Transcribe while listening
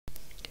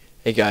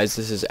Hey guys,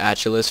 this is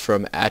Achilles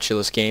from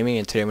Achilles Gaming,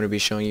 and today I'm going to be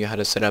showing you how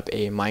to set up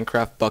a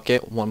Minecraft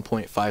Bukkit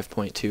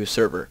 1.5.2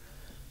 server.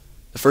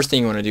 The first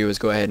thing you want to do is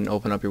go ahead and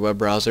open up your web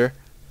browser.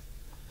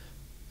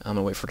 I'm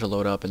going to wait for it to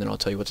load up and then I'll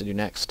tell you what to do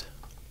next.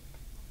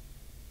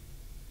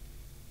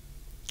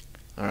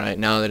 Alright,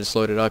 now that it's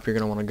loaded up, you're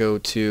going to want to go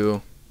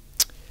to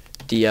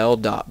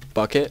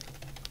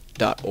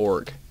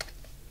dl.bukkit.org.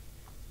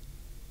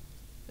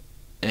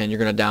 And you're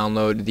going to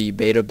download the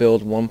beta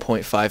build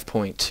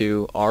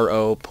 1.5.2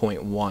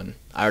 RO.1.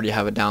 I already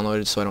have it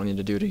downloaded, so I don't need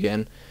to do it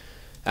again.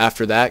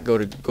 After that,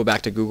 go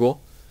back to Google.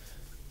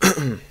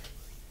 You're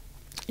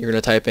going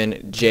to type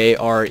in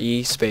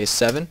JRE space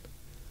 7,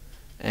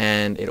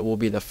 and it will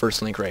be the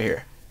first link right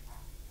here.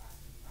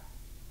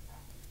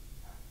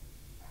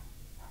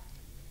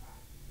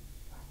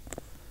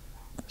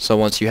 So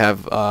once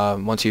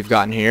you've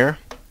gotten here,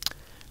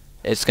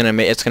 it's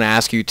gonna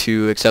ask you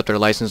to accept their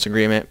license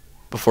agreement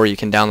before you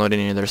can download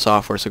any of their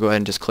software. So go ahead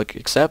and just click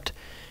accept.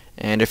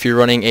 And if you're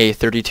running a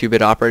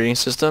 32-bit operating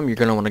system, you're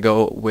going to want to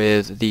go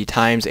with the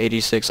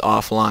x86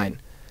 offline.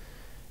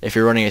 If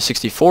you're running a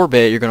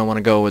 64-bit, you're going to want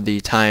to go with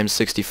the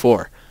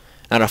x64.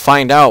 Now to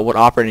find out what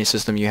operating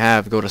system you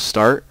have, go to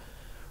Start,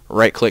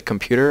 right-click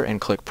Computer,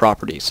 and click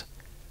Properties.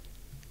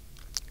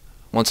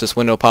 Once this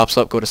window pops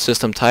up, go to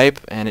System Type,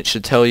 and it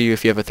should tell you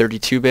if you have a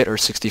 32-bit or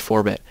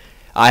 64-bit.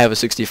 I have a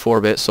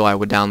 64-bit, so I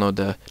would download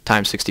the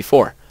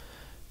x64.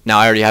 Now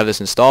I already have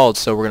this installed,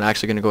 so we're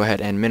actually going to go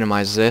ahead and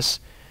minimize this.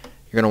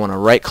 You're going to want to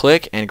right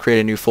click and create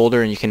a new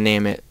folder, and you can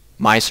name it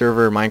My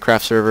Server,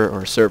 Minecraft Server,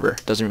 or Server.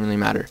 Doesn't really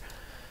matter.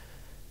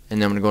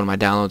 And then I'm going to go to my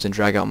downloads and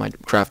drag out my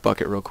Craft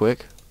Bukkit real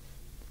quick.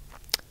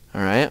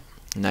 Alright,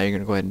 now you're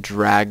going to go ahead and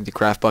drag the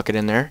Craft Bukkit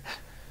in there,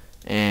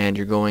 and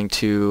you're going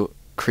to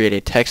create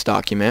a text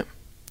document.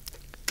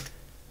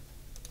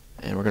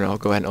 And we're going to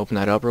go ahead and open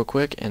that up real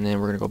quick, and then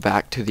we're going to go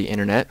back to the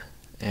internet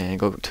and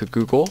go to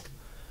Google.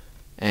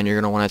 And you're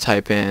going to want to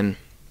type in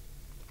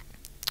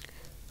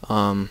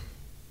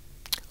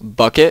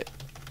Bukkit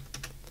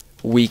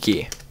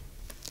Wiki.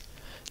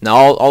 Now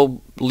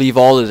I'll leave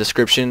all the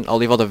description. I'll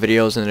leave all the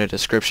videos in the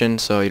description,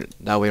 so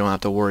that way you don't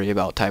have to worry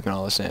about typing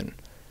all this in.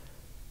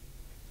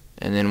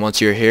 And then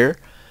once you're here,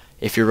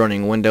 if you're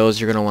running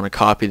Windows, you're going to want to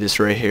copy this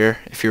right here.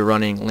 If you're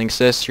running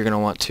Linksys, you're going to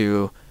want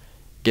to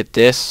get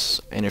this,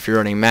 and if you're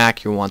running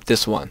Mac, you want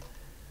this one.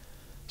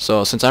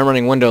 So since I'm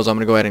running Windows, I'm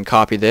going to go ahead and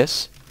copy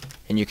this.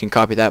 And you can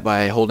copy that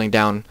by holding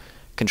down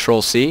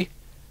Control C,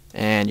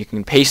 and you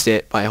can paste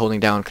it by holding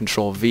down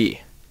Control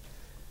V.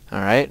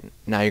 Alright,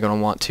 now you're going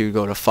to want to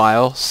go to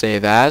File,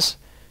 Save As,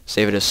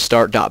 save it as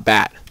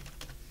start.bat.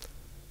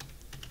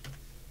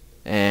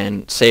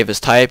 And save as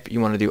type, you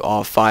want to do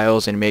all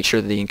files and make sure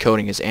that the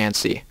encoding is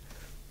ANSI.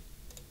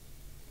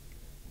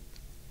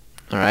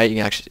 Alright,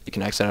 you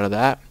can exit out of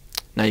that.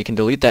 Now you can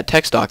delete that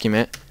text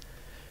document.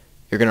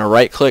 You're going to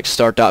right click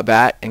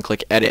start.bat and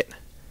click edit.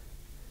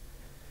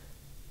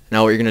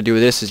 Now what you're going to do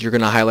with this is you're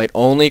going to highlight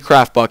only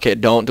Craft Bukkit.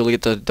 Don't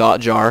delete the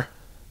 .jar.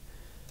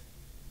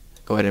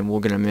 Go ahead and we're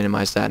going to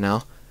minimize that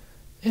now.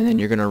 And then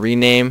you're going to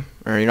rename,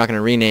 or you're not going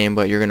to rename,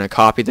 but you're going to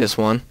copy this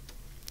one.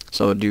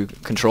 So do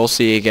Control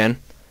C again.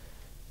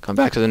 Come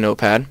back to the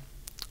notepad.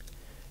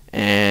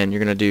 And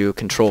you're going to do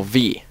Control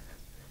V.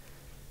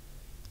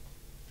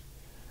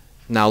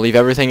 Now leave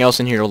everything else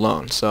in here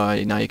alone.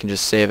 So now you can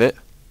just save it.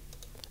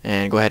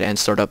 And go ahead and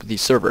start up the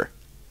server.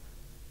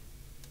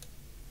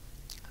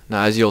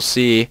 Now as you'll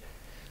see,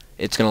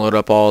 it's going to load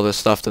up all the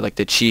stuff, like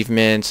the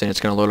achievements, and it's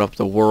going to load up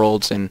the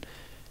worlds, and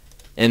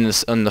in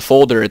the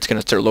folder it's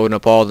going to start loading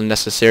up all the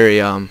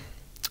necessary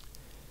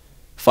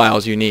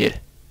files you need,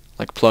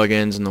 like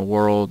plugins and the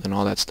world and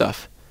all that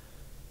stuff.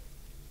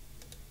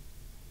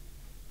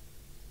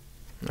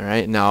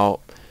 Alright,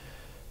 now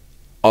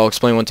I'll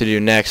explain what to do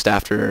next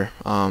after.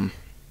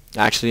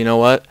 Actually, you know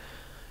what?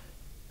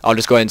 I'll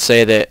just go ahead and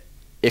say that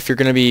if you're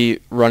going to be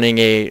running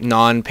a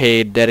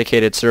non-paid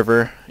dedicated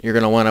server, you're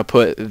going to want to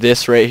put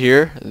this right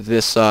here,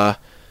 this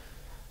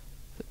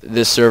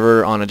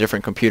server on a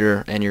different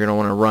computer, and you're going to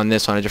want to run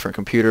this on a different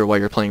computer while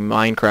you're playing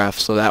Minecraft,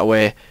 so that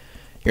way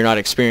you're not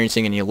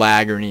experiencing any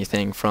lag or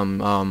anything from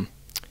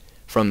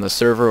the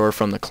server or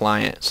from the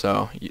client.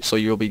 So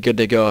you'll be good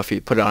to go if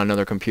you put it on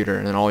another computer,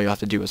 and then all you have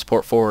to do is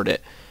port forward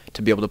it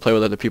to be able to play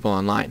with other people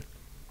online.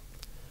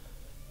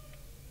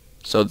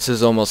 So this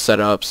is almost set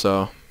up,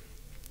 so.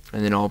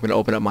 And then I'm going to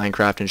open up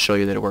Minecraft and show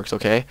you that it works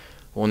okay.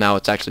 Well, now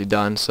it's actually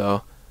done,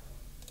 so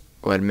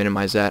go ahead and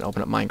minimize that and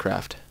open up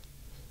Minecraft.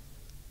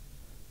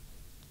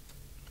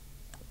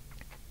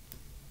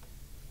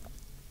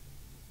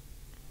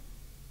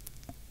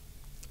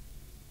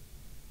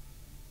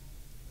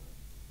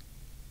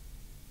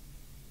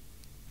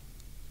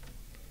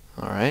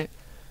 Alright,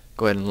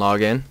 go ahead and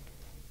log in.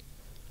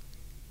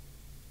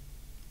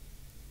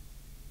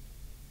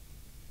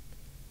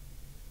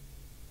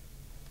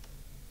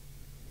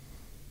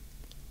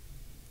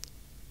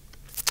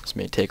 This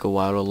may take a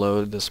while to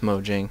load this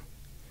Mojang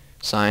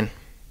sign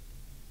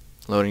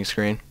loading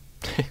screen.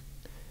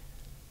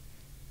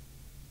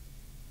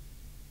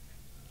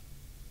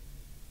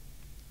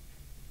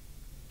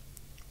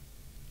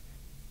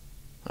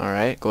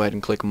 Alright, go ahead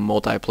and click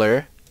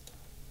multiplayer.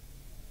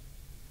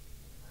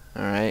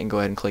 Alright, and go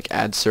ahead and click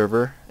add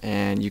server,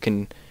 and you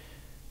can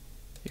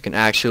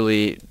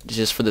actually,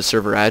 just for the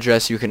server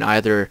address, you can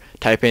either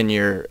type in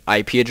your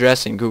IP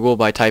address in Google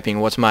by typing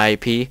what's my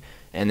IP,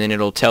 and then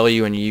it'll tell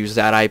you, and you use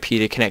that IP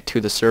to connect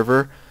to the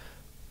server,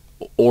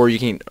 or you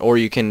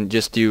can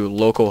just do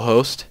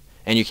localhost,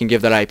 and you can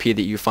give that IP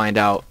that you found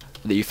out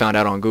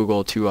on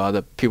Google to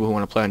the people who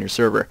want to play on your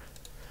server.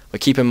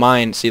 But keep in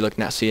mind, see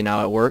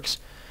now it works.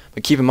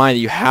 But keep in mind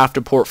that you have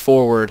to port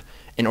forward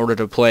in order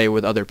to play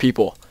with other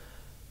people.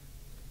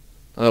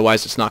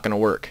 Otherwise, it's not going to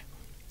work.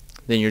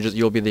 Then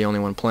you'll be the only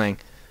one playing.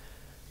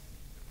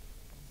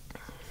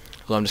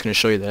 So I'm just going to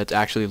show you that it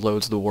actually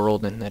loads the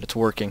world and that it's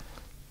working.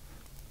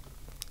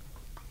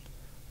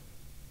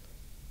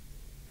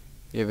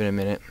 Give it a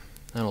minute.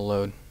 That'll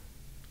load.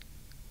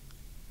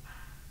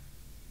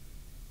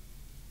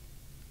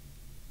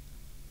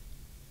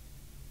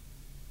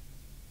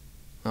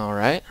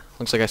 Alright,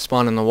 looks like I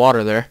spawned in the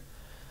water there.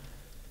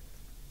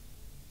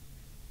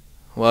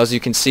 Well, as you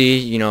can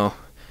see,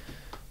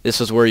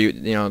 this is where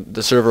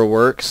the server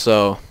works.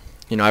 So,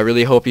 I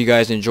really hope you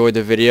guys enjoyed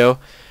the video.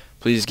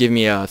 Please give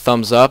me a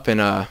thumbs up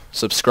and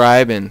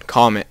subscribe and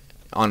comment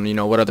on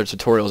what other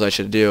tutorials I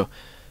should do.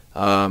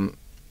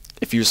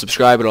 If you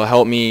subscribe, it'll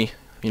help me.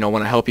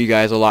 Want to help you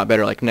guys a lot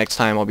better. Like next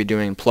time, I'll be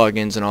doing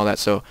plugins and all that.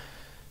 So,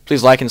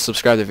 please like and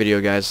subscribe the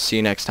video, guys. See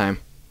you next time.